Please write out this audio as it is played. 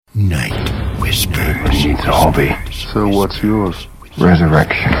Night Whispers. Everybody needs a hobby. So what's yours?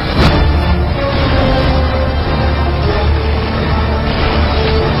 Resurrection.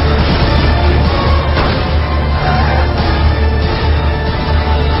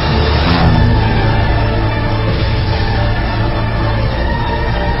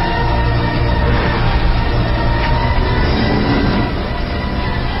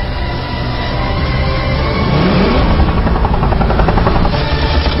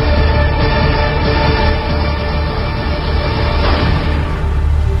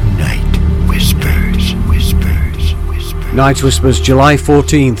 Night Whispers, July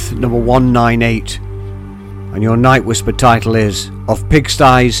 14th, number 198. And your Night Whisper title is Of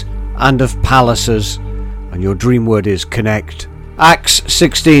Pigsties and of Palaces. And your dream word is connect. Acts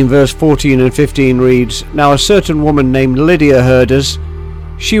 16 verse 14 and 15 reads, Now a certain woman named Lydia heard us.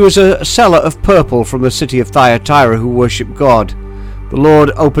 She was a seller of purple from the city of Thyatira who worshipped God. The Lord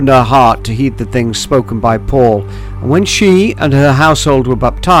opened her heart to heed the things spoken by Paul. And when she and her household were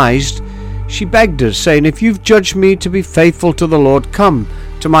baptized, she begged us, saying, If you've judged me to be faithful to the Lord, come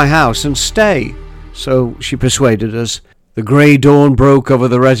to my house and stay. So she persuaded us. The grey dawn broke over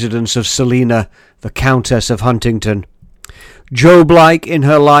the residence of Selina, the Countess of Huntington. Job-like in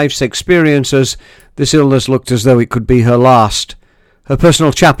her life's experiences, this illness looked as though it could be her last. Her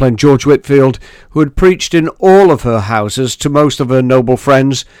personal chaplain, George Whitfield, who had preached in all of her houses to most of her noble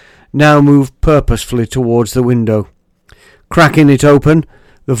friends, now moved purposefully towards the window. Cracking it open,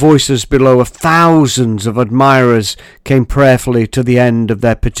 the voices below of thousands of admirers came prayerfully to the end of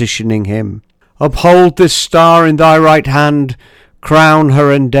their petitioning hymn. Uphold this star in thy right hand, crown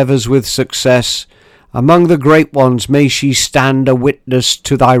her endeavours with success. Among the great ones may she stand a witness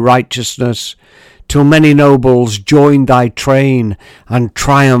to thy righteousness, till many nobles join thy train and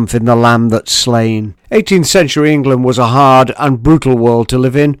triumph in the Lamb that's slain. 18th century England was a hard and brutal world to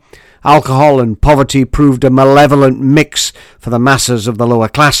live in. Alcohol and poverty proved a malevolent mix for the masses of the lower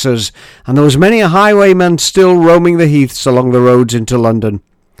classes, and there was many a highwayman still roaming the heaths along the roads into London.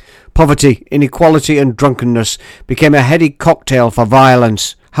 Poverty, inequality and drunkenness became a heady cocktail for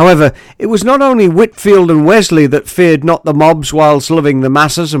violence. However, it was not only Whitfield and Wesley that feared not the mobs whilst loving the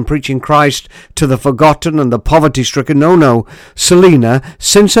masses and preaching Christ to the forgotten and the poverty-stricken. No. Selina,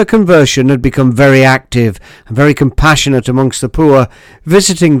 since her conversion, had become very active and very compassionate amongst the poor,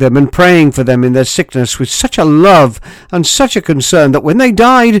 visiting them and praying for them in their sickness with such a love and such a concern that when they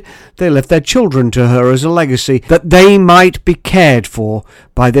died, they left their children to her as a legacy, that they might be cared for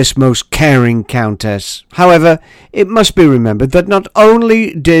by this most caring countess. However, it must be remembered that not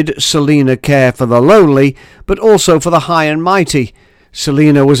only did Selina care for the lowly, but also for the high and mighty.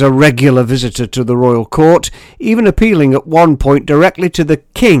 Selina was a regular visitor to the royal court, even appealing at one point directly to the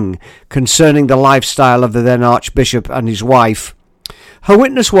king concerning the lifestyle of the then archbishop and his wife. Her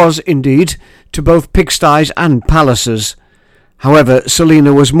witness was, indeed, to both pigsties and palaces. However,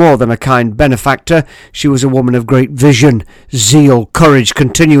 Selina was more than a kind benefactor. She was a woman of great vision, zeal, courage,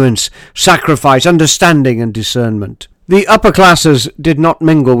 continuance, sacrifice, understanding and discernment. The upper classes did not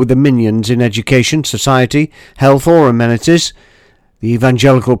mingle with the minions in education, society, health or amenities. The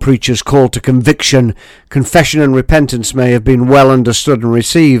evangelical preacher's call to conviction, confession and repentance may have been well understood and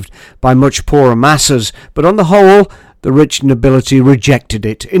received by much poorer masses, but on the whole the rich nobility rejected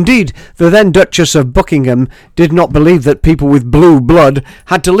it. Indeed, the then Duchess of Buckingham did not believe that people with blue blood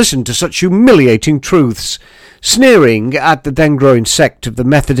had to listen to such humiliating truths. Sneering at the then growing sect of the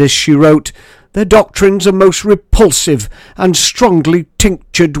Methodists, she wrote, Their doctrines are most repulsive and strongly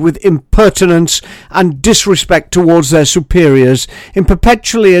tinctured with impertinence and disrespect towards their superiors, in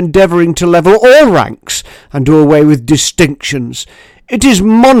perpetually endeavouring to level all ranks and do away with distinctions. It is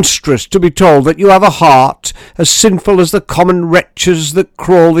monstrous to be told that you have a heart as sinful as the common wretches that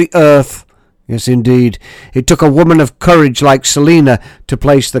crawl the earth. Yes, indeed, it took a woman of courage like Selina to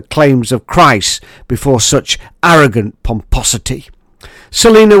place the claims of Christ before such arrogant pomposity.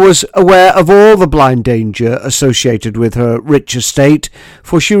 Selina was aware of all the blind danger associated with her rich estate,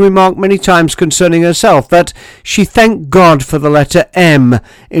 for she remarked many times concerning herself that she thanked God for the letter M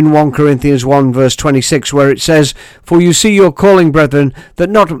in 1 Corinthians 1 verse 26, where it says, For you see your calling, brethren, that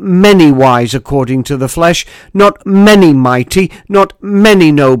not many wise according to the flesh, not many mighty, not many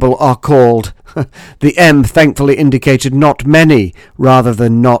noble are called. The M thankfully indicated not many rather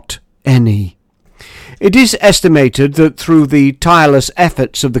than not any. It is estimated that through the tireless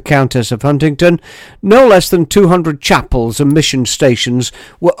efforts of the Countess of Huntington, no less than 200 chapels and mission stations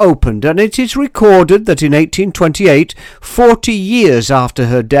were opened, and it is recorded that in 1828, 40 years after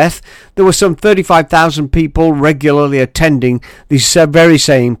her death, there were some 35,000 people regularly attending these very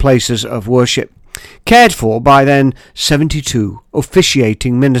same places of worship. cared for by then 72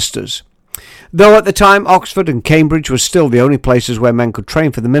 officiating ministers. Though at the time Oxford and Cambridge were still the only places where men could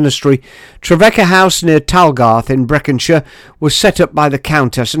train for the ministry, Trevecca House near Talgarth in Breconshire was set up by the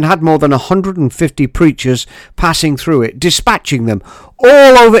Countess and had more than 150 preachers passing through it, dispatching them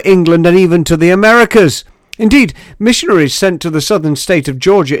all over England and even to the Americas. Indeed, missionaries sent to the southern state of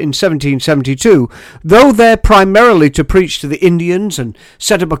Georgia in 1772, though there primarily to preach to the Indians and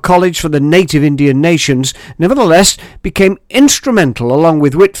set up a college for the native Indian nations, nevertheless became instrumental, along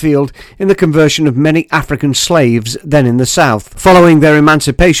with Whitefield, in the conversion of many African slaves then in the South. Following their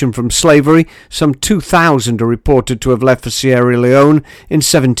emancipation from slavery, some 2,000 are reported to have left for Sierra Leone in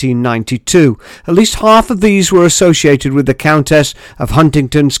 1792. At least half of these were associated with the Countess of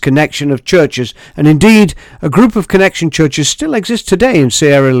Huntington's connection of churches, and indeed a group of connection churches still exist today in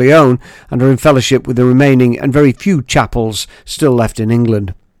Sierra Leone and are in fellowship with the remaining and very few chapels still left in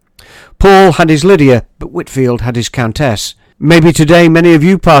England. Paul had his Lydia, but Whitefield had his Countess. Maybe today many of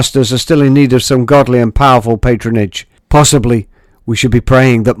you pastors are still in need of some godly and powerful patronage. Possibly we should be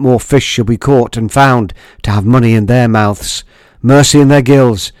praying that more fish shall be caught and found to have money in their mouths, mercy in their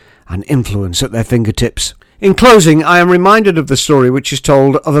gills, and influence at their fingertips. In closing, I am reminded of the story which is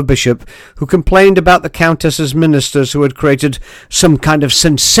told of a bishop who complained about the Countess's ministers who had created some kind of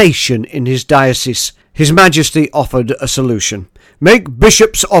sensation in his diocese. His Majesty offered a solution. "Make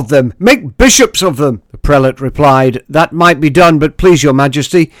bishops of them! Make bishops of them!" The prelate replied, "That might be done, but please your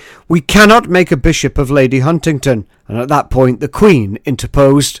Majesty, we cannot make a bishop of Lady Huntington." And at that point the Queen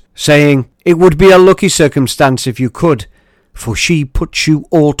interposed, saying, "It would be a lucky circumstance if you could, for she puts you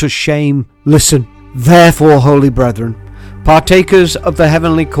all to shame. Listen. Therefore, holy brethren, partakers of the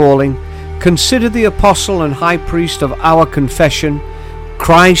heavenly calling, consider the apostle and high priest of our confession,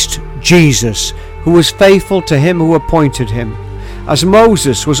 Christ Jesus, who was faithful to him who appointed him, as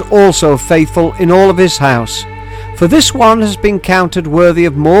Moses was also faithful in all of his house. For this one has been counted worthy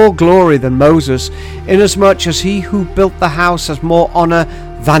of more glory than Moses, inasmuch as he who built the house has more honour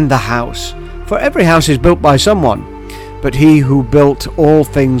than the house. For every house is built by someone, but he who built all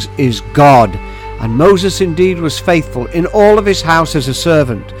things is God. And Moses indeed was faithful in all of his house as a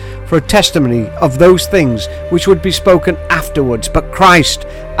servant, for a testimony of those things which would be spoken afterwards. But Christ,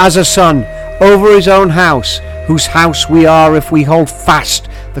 as a son, over his own house, whose house we are if we hold fast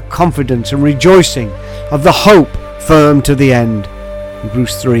the confidence and rejoicing of the hope firm to the end."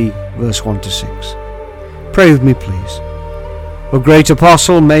 Hebrews 3, verse 1-6. Pray with me, please. O great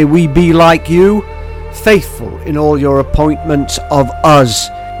apostle, may we be like you, faithful in all your appointments of us.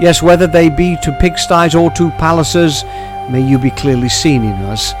 Yes, whether they be to pigsties or to palaces, may you be clearly seen in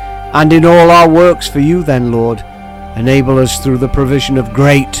us, and in all our works for you then, Lord. Enable us through the provision of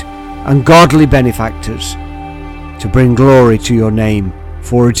great and godly benefactors to bring glory to your name,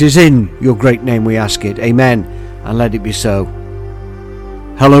 for it is in your great name we ask it. Amen, and let it be so.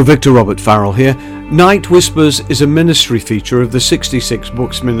 Hello, Victor Robert Farrell here. Night Whispers is a ministry feature of the 66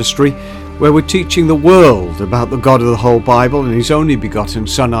 Books Ministry, where we're teaching the world about the God of the whole Bible and his only begotten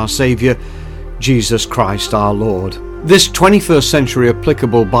Son, our Saviour, Jesus Christ our Lord. This 21st century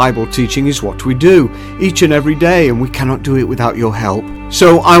applicable Bible teaching is what we do each and every day, and we cannot do it without your help.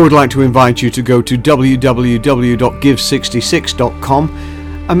 So I would like to invite you to go to www.give66.com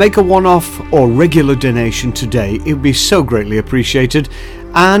and make a one-off or regular donation today. It would be so greatly appreciated,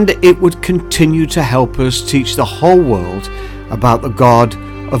 and it would continue to help us teach the whole world about the God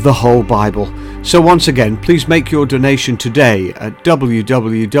of the whole Bible. So once again, please make your donation today at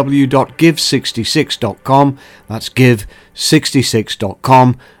www.give66.com. That's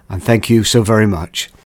give66.com, and thank you so very much.